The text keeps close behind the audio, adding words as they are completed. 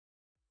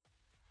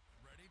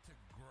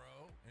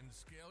and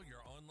scale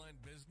your online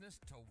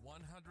business to $100,000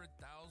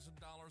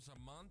 a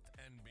month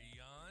and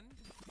beyond?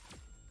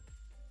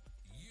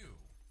 You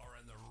are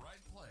in the right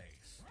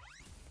place.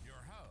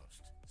 Your host,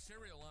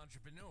 serial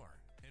entrepreneur,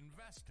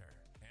 investor,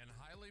 and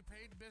highly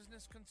paid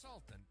business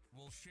consultant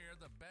will share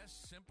the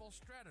best simple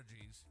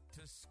strategies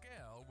to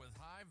scale with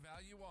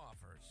high-value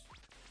offers.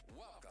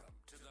 Welcome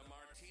to the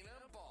Martina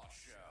Boss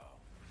Show.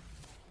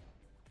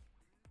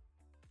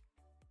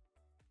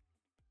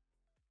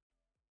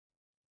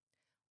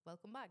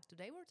 Welcome back.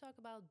 Today we're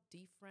talking about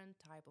different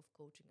type of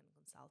coaching and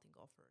consulting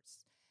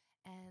offers.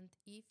 And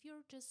if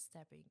you're just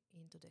stepping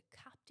into the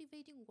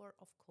captivating world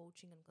of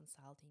coaching and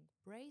consulting,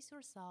 brace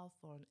yourself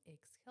for an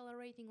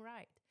exhilarating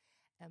ride.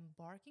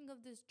 Embarking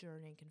of this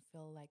journey can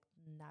feel like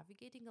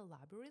navigating a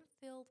labyrinth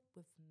filled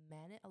with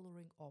many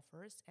alluring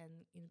offers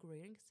and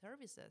integrating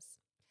services.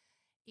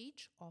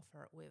 Each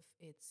offer, with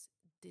its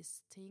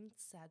distinct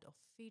set of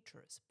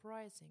features,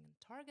 pricing, and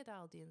target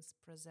audience,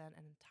 present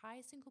an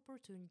enticing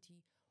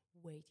opportunity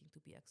waiting to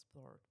be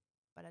explored.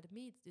 But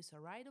amidst this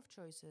array of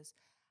choices,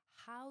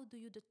 how do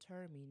you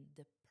determine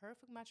the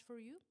perfect match for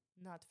you?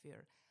 Not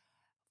fear.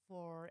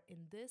 For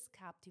in this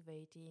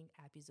captivating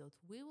episode,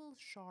 we will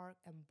shark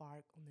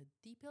embark on a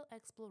deeper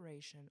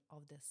exploration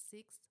of the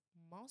six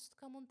most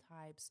common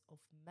types of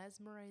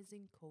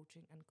mesmerizing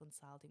coaching and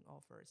consulting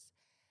offers.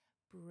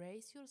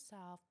 Brace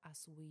yourself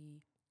as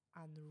we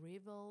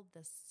unravel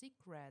the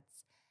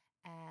secrets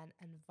and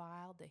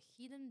unveil the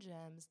hidden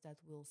gems that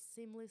will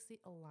seamlessly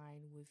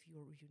align with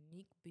your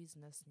unique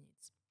business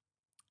needs,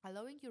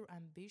 allowing your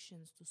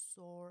ambitions to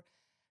soar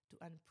to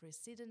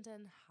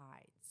unprecedented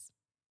heights.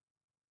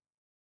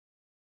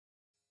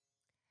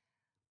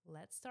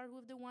 Let's start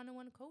with the one on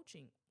one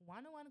coaching.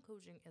 One on one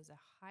coaching is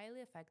a highly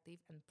effective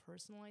and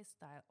personalized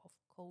style of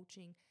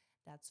coaching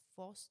that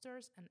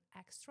fosters an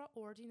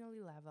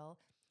extraordinary level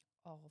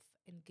of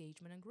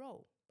engagement and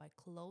growth. By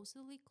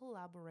closely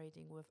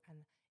collaborating with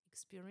an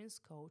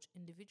experienced coach,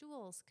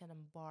 individuals can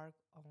embark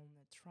on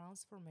a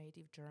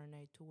transformative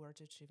journey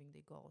towards achieving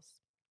their goals.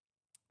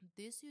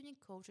 This unique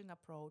coaching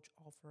approach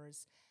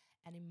offers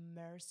an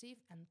immersive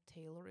and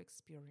tailored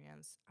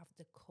experience as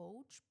the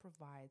coach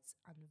provides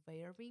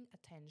unwavering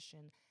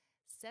attention,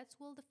 sets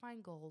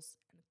well-defined goals,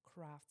 and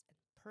crafts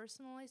a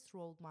personalized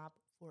roadmap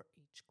for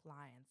each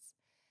client.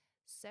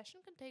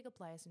 Session can take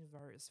place in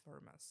various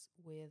formats,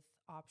 with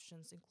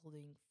options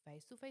including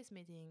face-to-face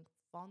meeting,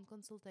 phone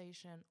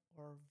consultation,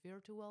 or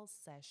virtual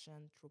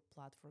session through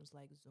platforms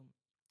like Zoom,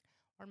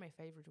 or my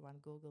favorite one,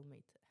 Google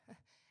Meet.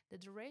 The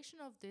duration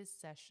of these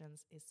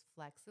sessions is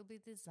flexibly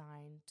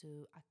designed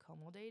to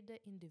accommodate the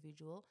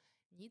individual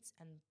needs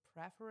and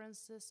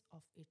preferences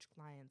of each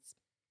client.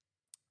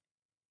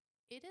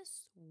 It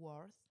is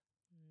worth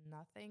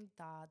nothing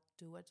that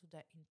due to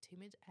the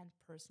intimate and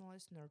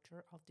personalized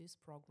nature of this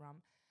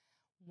program,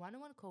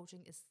 one-on-one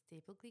coaching is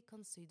typically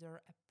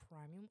considered a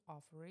premium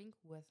offering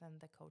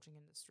within the coaching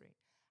industry.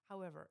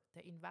 However,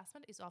 the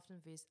investment is often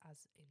viewed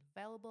as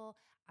invaluable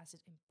as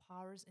it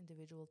empowers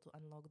individuals to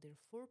unlock their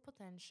full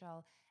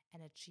potential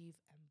and achieve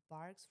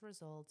embarked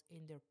results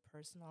in their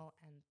personal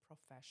and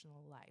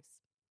professional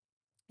lives.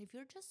 If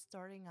you're just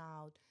starting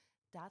out,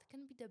 that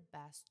can be the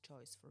best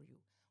choice for you.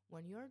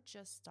 When you're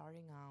just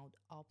starting out,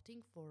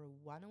 opting for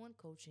one on one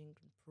coaching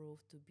can prove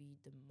to be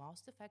the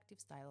most effective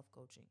style of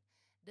coaching.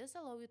 This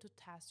allows you to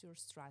test your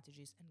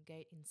strategies and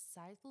gain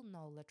insightful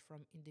knowledge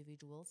from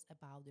individuals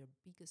about their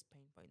biggest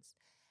pain points.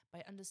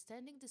 By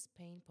understanding these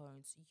pain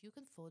points, you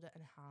can further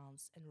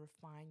enhance and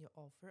refine your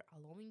offer,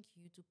 allowing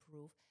you to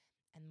prove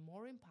a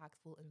more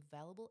impactful and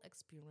valuable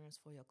experience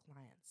for your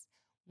clients.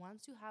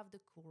 Once you have the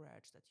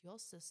courage that your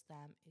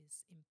system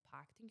is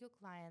impacting your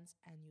clients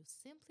and you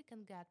simply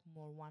can get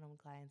more one-on-one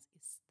clients,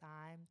 it's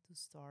time to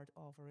start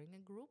offering a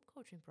group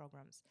coaching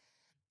programs.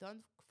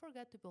 Don't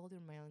forget to build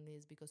your mailing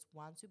list, because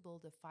once you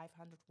build a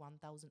 500,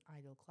 1,000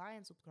 ideal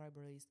client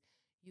subscriber list,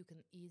 you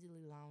can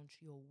easily launch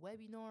your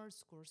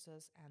webinars,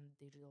 courses, and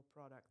digital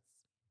products.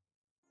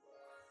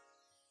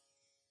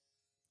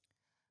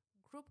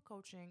 Group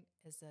coaching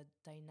is a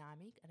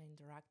dynamic and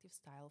interactive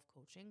style of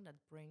coaching that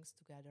brings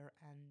together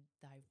a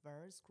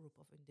diverse group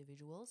of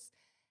individuals,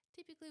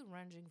 typically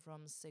ranging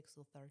from 6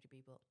 to 30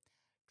 people.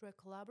 Through a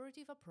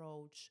collaborative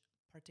approach,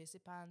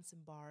 participants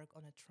embark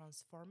on a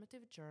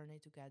transformative journey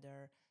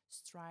together,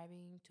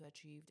 striving to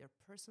achieve their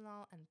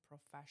personal and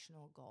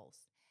professional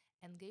goals.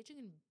 Engaging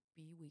in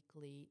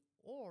bi-weekly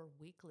or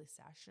weekly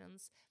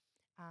sessions,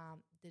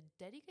 the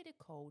dedicated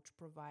coach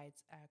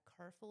provides a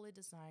carefully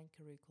designed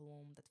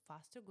curriculum that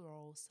fosters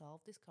growth,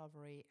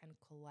 self-discovery, and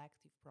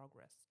collective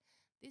progress.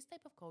 This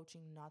type of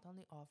coaching not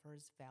only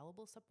offers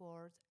valuable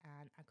support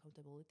and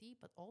accountability,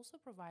 but also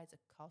provides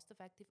a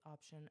cost-effective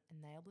option,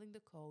 enabling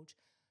the coach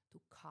to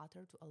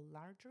cater to a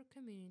larger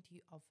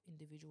community of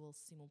individuals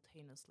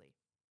simultaneously.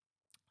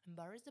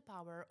 Embrace the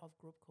power of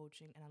group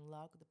coaching and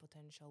unlock the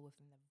potential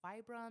within a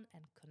vibrant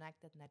and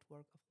connected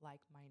network of like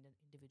minded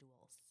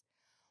individuals.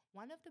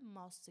 One of the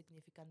most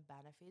significant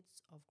benefits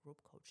of group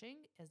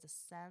coaching is the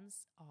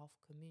sense of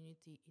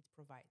community it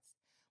provides.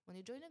 When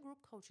you join a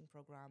group coaching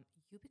program,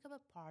 you become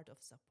a part of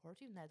a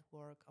supportive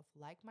network of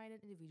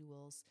like-minded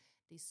individuals.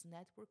 This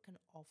network can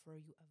offer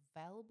you a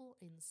valuable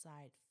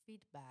insight,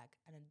 feedback,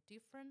 and a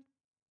different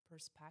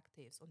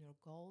perspectives on your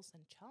goals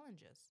and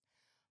challenges.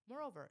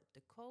 Moreover,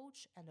 the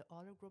coach and the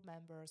other group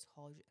members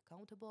hold you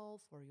accountable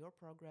for your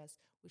progress,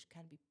 which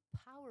can be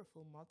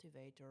powerful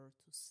motivator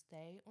to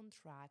stay on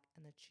track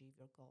and achieve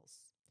your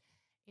goals.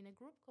 In a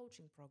group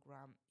coaching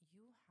program,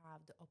 you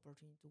have the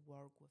opportunity to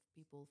work with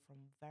people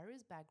from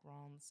various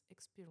backgrounds,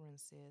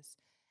 experiences,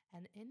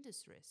 and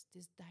industries.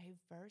 This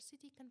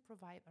diversity can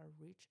provide a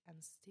rich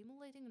and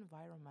stimulating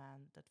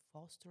environment that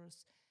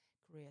fosters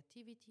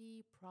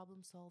creativity,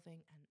 problem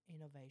solving, and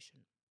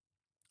innovation.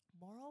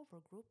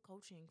 Moreover, group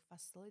coaching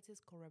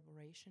facilitates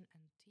collaboration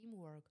and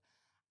teamwork,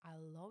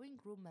 allowing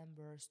group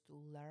members to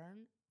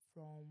learn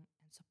from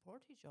and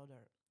support each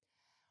other.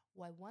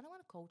 While one on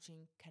one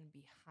coaching can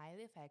be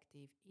highly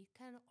effective, it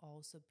can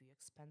also be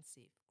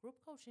expensive. Group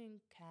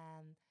coaching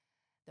can,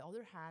 the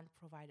other hand,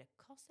 provide a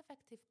cost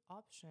effective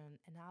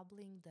option,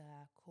 enabling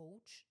the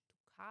coach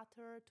to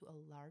cater to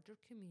a larger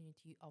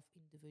community of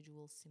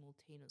individuals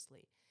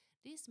simultaneously.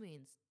 This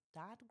means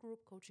that group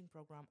coaching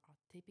programs are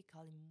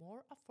typically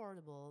more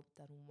affordable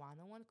than one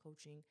on one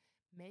coaching,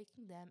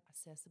 making them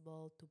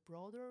accessible to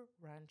broader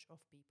range of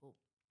people.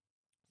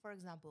 For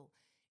example,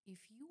 if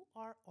you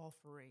are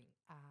offering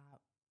a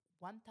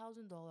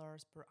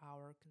 $1,000 per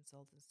hour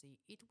consultancy,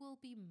 it will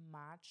be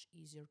much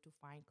easier to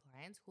find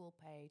clients who will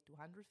pay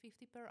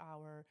 250 per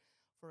hour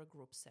for a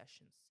group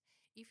sessions.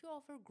 If you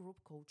offer group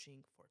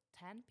coaching for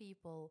 10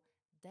 people,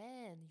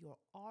 then your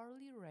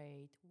hourly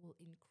rate will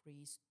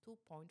increase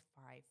 2.5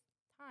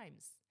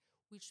 times,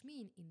 which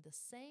means in the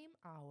same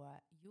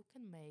hour you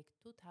can make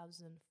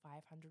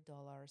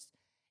 $2,500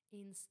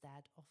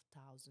 instead of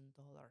 $1,000.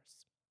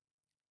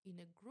 In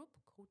a group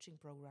coaching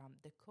program,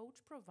 the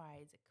coach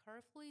provides a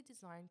carefully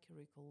designed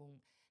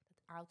curriculum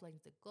that outlines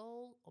the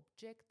goal,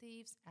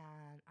 objectives,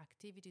 and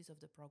activities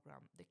of the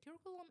program. The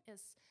curriculum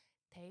is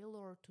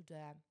tailored to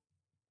the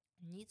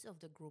needs of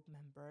the group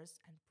members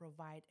and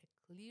provide a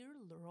clear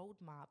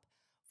roadmap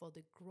for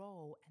the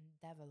growth and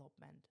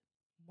development.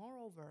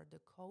 Moreover,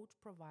 the coach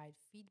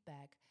provides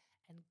feedback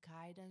and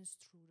guidance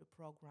through the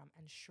program,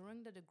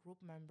 ensuring that the group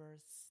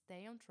members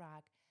stay on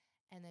track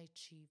and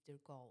achieve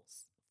their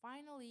goals.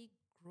 Finally,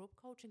 group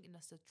coaching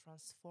is a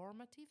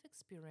transformative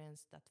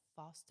experience that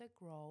fosters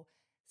growth,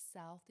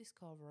 self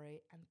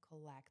discovery, and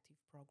collective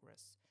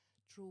progress.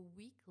 Through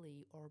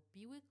weekly or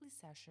bi weekly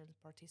sessions,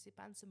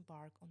 participants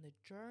embark on a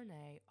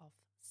journey of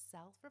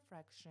self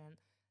reflection,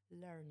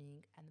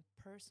 learning, and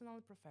personal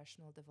and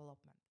professional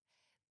development.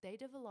 They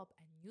develop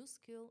a new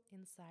skill,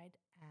 insight,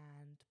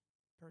 and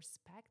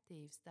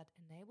perspectives that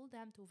enable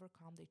them to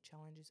overcome their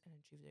challenges and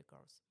achieve their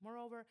goals.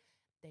 Moreover,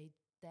 they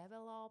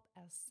develop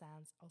a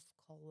sense of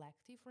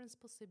collective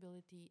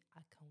responsibility,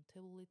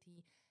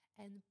 accountability,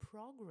 and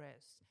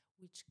progress,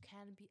 which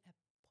can be a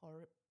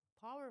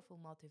powerful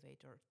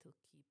motivator to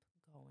keep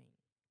going.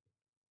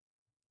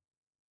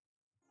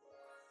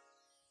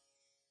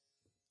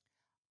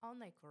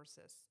 Online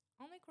courses.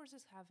 Online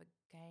courses have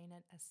gained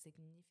a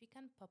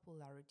significant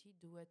popularity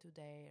due to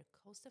their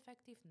cost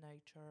effective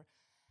nature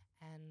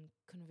and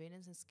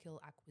convenience and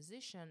skill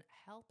acquisition,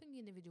 helping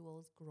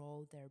individuals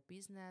grow their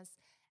business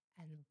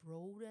and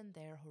broaden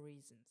their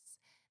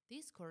horizons.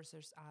 These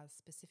courses are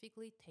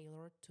specifically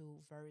tailored to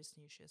various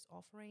niches,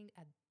 offering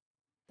a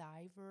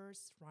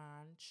diverse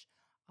range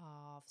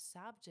of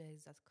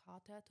subjects that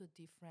cater to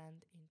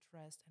different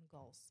interests and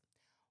goals.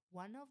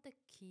 One of the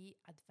key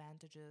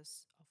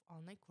advantages of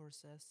online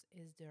courses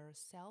is their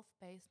self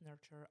paced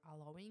nature,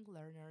 allowing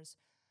learners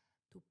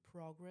to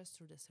progress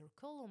through the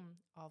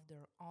curriculum of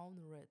their own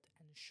route,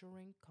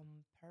 ensuring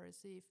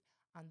comprehensive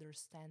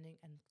understanding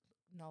and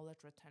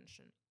knowledge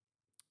retention.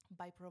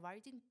 By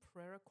providing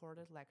pre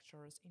recorded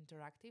lectures,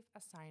 interactive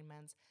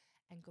assignments,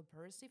 and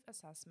comprehensive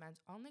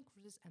assessments, online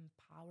courses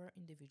empower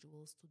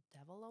individuals to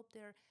develop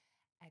their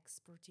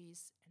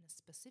expertise in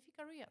specific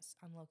areas,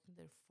 unlocking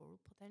their full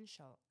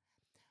potential.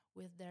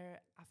 With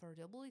their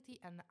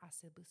affordability and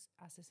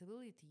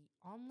accessibility,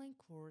 online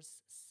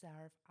courses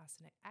serve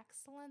as an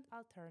excellent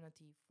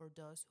alternative for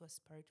those who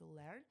aspire to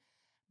learn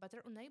but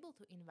are unable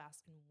to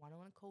invest in one on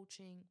one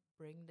coaching,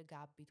 bringing the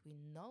gap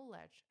between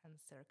knowledge and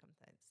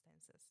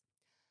circumstances.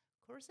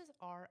 Courses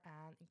are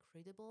an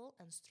incredible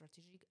and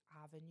strategic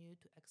avenue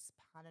to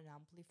expand and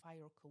amplify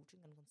your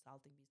coaching and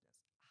consulting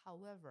business.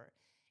 However,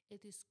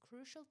 it is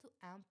crucial to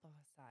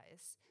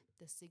emphasize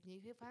the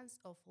significance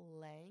of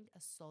laying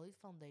a solid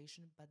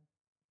foundation but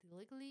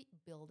diligently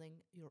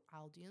building your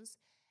audience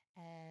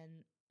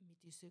and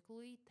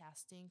meticulously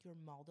testing your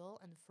model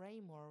and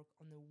framework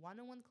on the one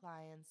on one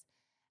clients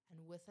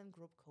and within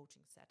group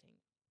coaching setting.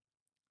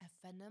 A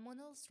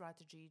phenomenal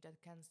strategy that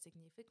can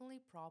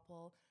significantly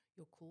propel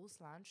your course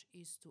launch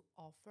is to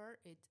offer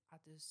it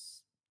at a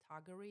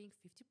staggering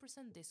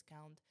 50%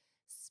 discount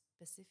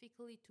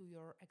specifically to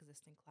your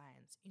existing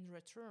clients. In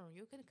return,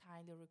 you can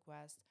kindly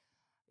request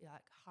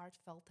like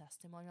heartfelt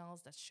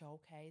testimonials that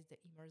showcase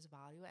the immense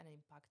value and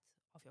impact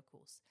of your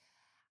course.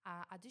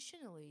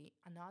 Additionally,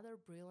 another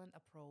brilliant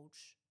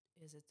approach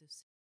is to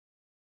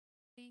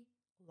simply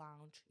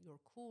launch your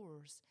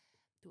course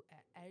to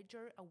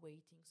eager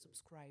awaiting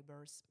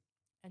subscribers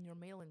and your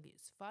mailing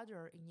list,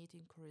 further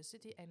igniting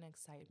curiosity and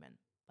excitement.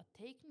 But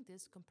taking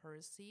this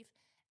comprehensive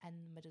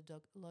and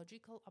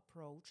methodological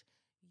approach,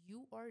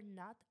 you are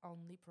not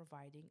only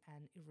providing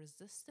an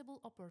irresistible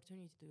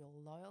opportunity to your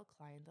loyal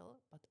clientele,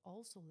 but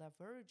also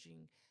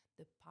leveraging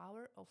the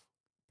power of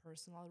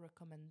personal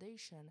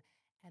recommendation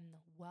and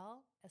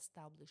well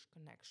established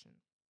connection.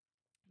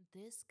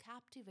 This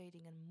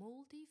captivating and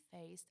multi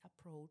phased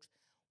approach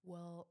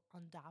will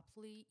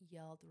undoubtedly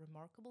yield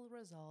remarkable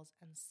results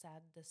and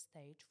set the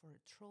stage for a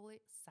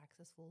truly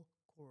successful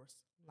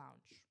course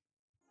launch.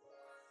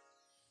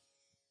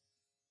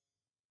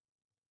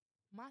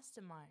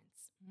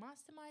 Masterminds.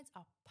 Masterminds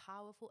are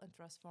powerful and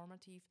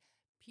transformative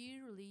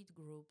peer led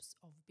groups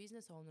of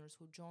business owners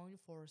who join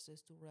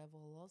forces to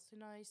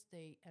revolutionize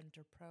their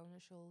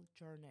entrepreneurial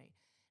journey.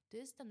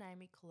 This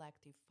dynamic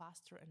collective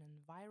fosters an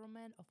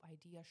environment of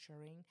idea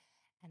sharing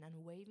and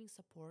unwavering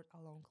support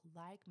along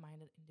like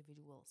minded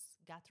individuals.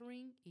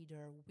 Gathering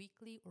either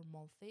weekly or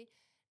monthly,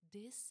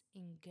 this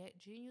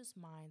ingenious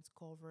minds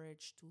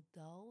coverage to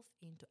delve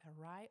into an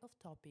array of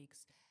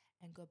topics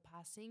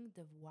encompassing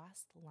the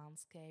vast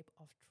landscape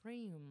of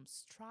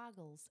dreams,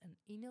 struggles, and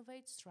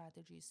innovative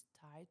strategies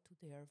tied to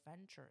their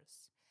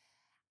ventures.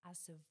 As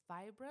the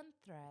vibrant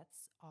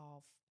threads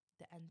of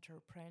the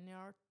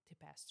entrepreneur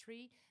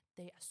tapestry,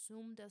 they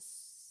assume the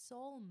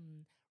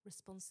solemn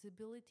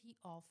responsibility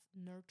of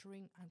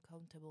nurturing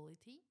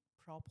accountability,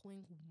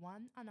 propelling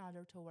one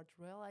another toward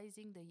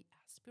realizing their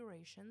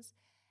aspirations,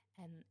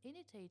 and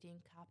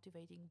initiating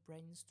captivating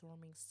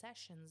brainstorming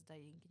sessions that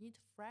ignite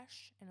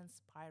fresh and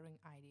inspiring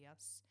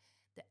ideas.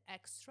 The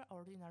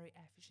extraordinary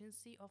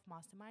efficiency of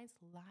masterminds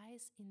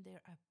lies in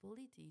their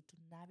ability to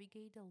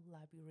navigate the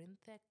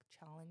labyrinthic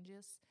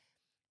challenges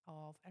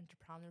of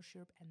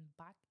entrepreneurship and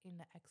back in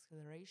the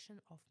acceleration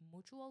of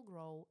mutual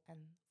growth and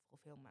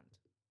fulfillment.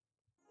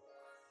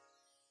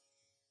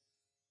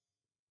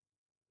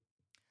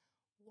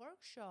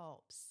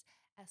 Workshops.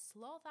 A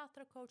slow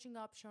after coaching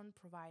option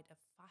provide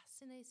a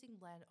fascinating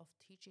blend of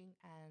teaching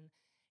and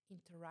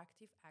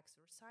interactive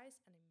exercise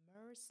and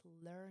immersive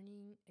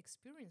learning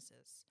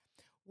experiences.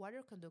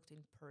 Whether conducted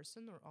in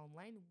person or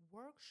online,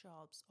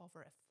 workshops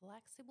offer a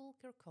flexible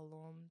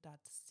curriculum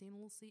that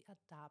seamlessly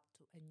adapt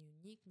to a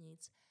unique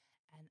needs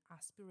and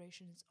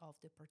aspirations of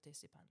the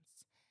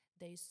participants.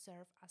 They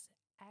serve as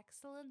an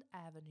excellent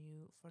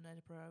avenue for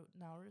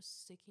entrepreneurs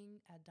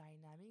seeking a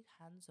dynamic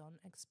hands-on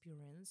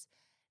experience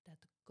that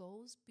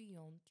goes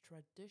beyond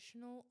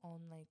traditional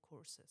online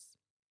courses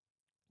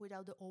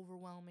without the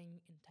overwhelming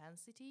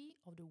intensity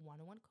of the one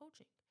on one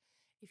coaching.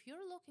 If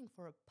you're looking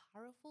for a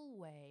powerful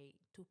way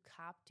to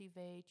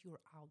captivate your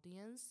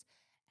audience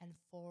and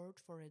forge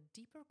for a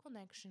deeper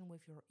connection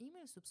with your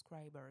email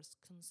subscribers,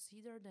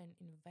 consider the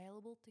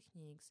invaluable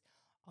techniques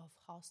of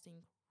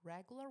hosting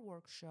regular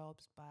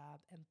workshops by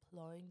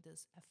employing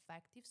this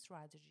effective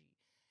strategy.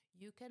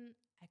 You can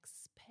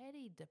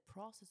expedite the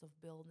process of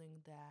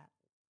building the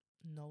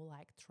know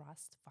like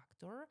trust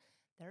factor,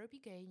 therapy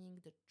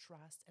gaining the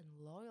trust and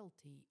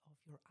loyalty of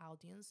your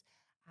audience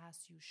as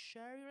you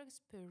share your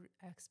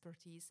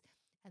expertise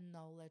and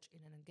knowledge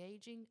in an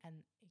engaging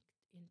and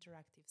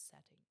interactive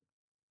setting.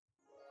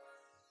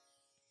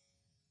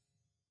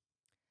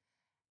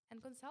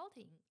 And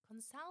consulting,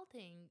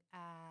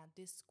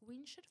 this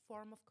squinching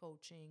form of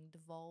coaching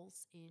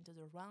devolves into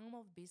the realm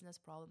of business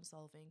problem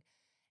solving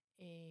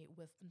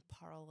with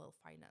unparalleled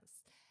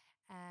finance.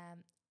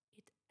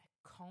 It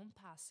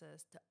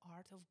encompasses the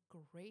art of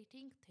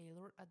creating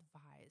tailored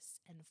advice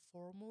and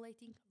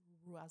formulating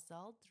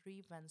result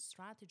driven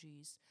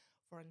strategies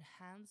for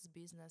enhanced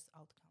business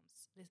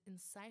outcomes. This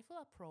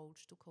insightful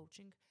approach to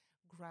coaching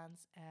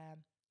grants a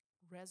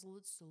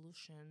resolute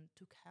solution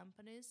to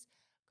companies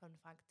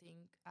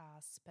confronting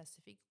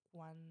specific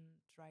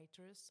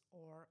quadrilaterals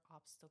or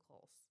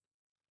obstacles.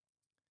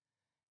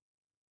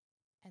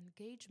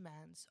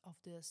 Engagements of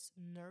this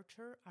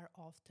nurture are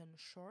often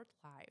short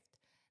lived,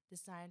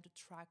 designed to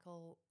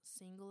tackle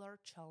singular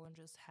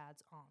challenges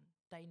heads on.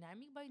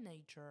 Dynamic by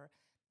nature,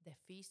 the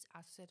fees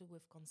associated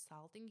with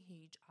consulting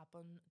hinge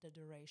upon the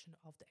duration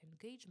of the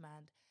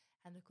engagement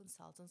and the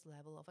consultant's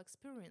level of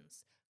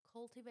experience,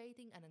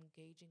 cultivating and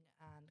engaging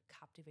and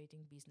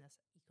captivating business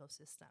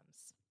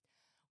ecosystems.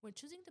 When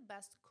choosing the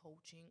best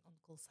coaching and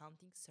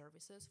consulting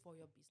services for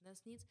your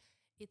business needs,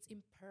 it's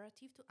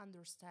imperative to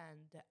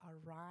understand the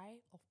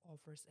array of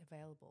offers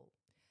available.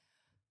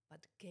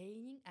 But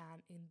gaining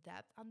an in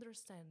depth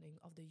understanding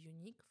of the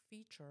unique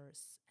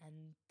features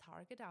and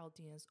target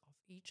audience of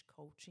each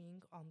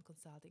coaching and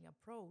consulting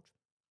approach,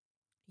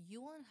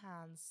 you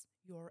enhance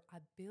your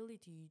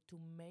ability to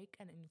make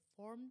an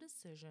informed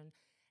decision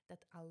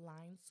that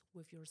aligns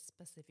with your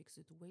specific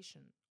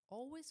situation.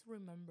 Always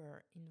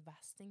remember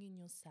investing in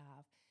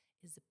yourself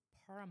is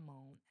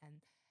paramount and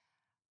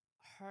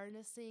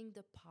Harnessing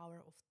the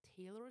power of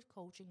tailored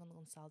coaching and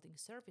consulting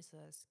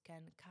services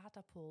can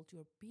catapult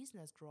your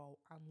business growth,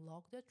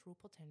 unlock the true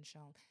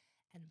potential,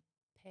 and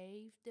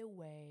pave the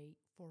way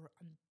for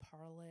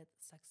unparalleled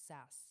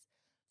success.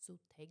 So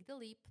take the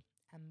leap,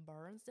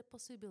 embrace the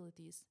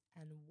possibilities,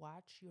 and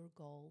watch your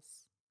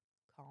goals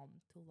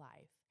come to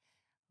life.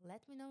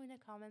 Let me know in the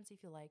comments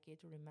if you like it.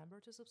 Remember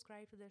to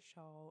subscribe to the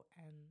show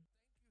and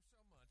Thank you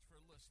so much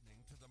for listening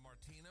to the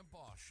Martina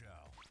Boss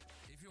Show.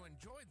 If you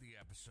enjoyed the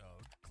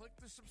episode, click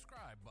the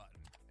subscribe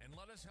button and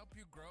let us help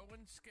you grow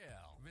and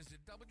scale.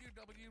 Visit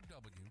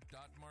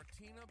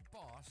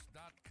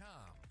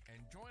www.martinaboss.com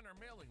and join our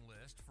mailing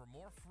list for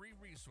more free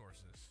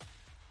resources.